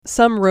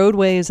Some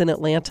roadways in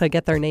Atlanta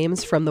get their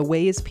names from the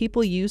ways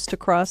people used to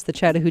cross the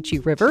Chattahoochee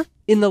River.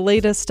 In the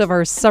latest of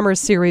our summer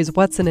series,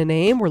 What's in a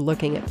Name, we're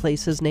looking at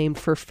places named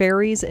for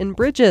ferries and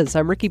bridges.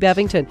 I'm Ricky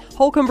Bevington.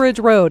 Holcomb Bridge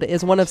Road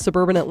is one of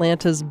suburban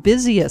Atlanta's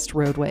busiest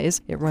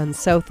roadways. It runs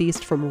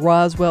southeast from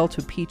Roswell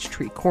to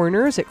Peachtree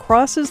Corners. It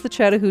crosses the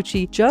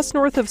Chattahoochee just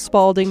north of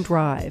Spalding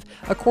Drive.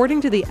 According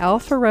to the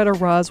Alpharetta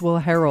Roswell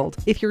Herald,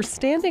 if you're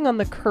standing on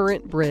the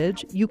current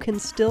bridge, you can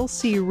still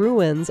see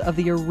ruins of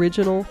the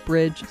original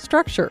bridge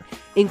structure.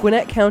 In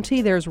Gwinnett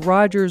County, there's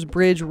Rogers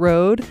Bridge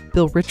Road.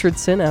 Bill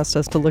Richardson asked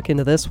us to look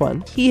into this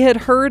one. He had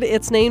heard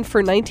it's named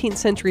for 19th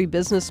century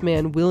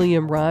businessman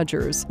William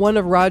Rogers. One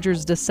of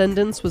Rogers'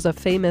 descendants was a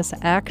famous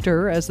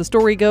actor. As the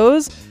story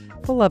goes,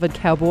 beloved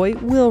cowboy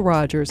Will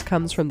Rogers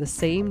comes from the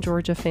same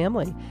Georgia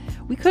family.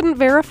 We couldn't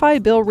verify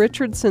Bill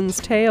Richardson's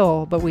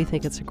tale, but we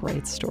think it's a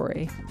great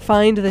story.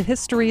 Find the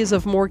histories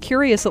of more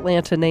curious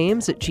Atlanta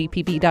names at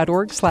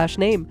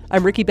gpb.org/name.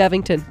 I'm Ricky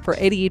Bevington for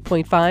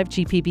 88.5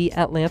 GPB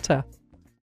Atlanta.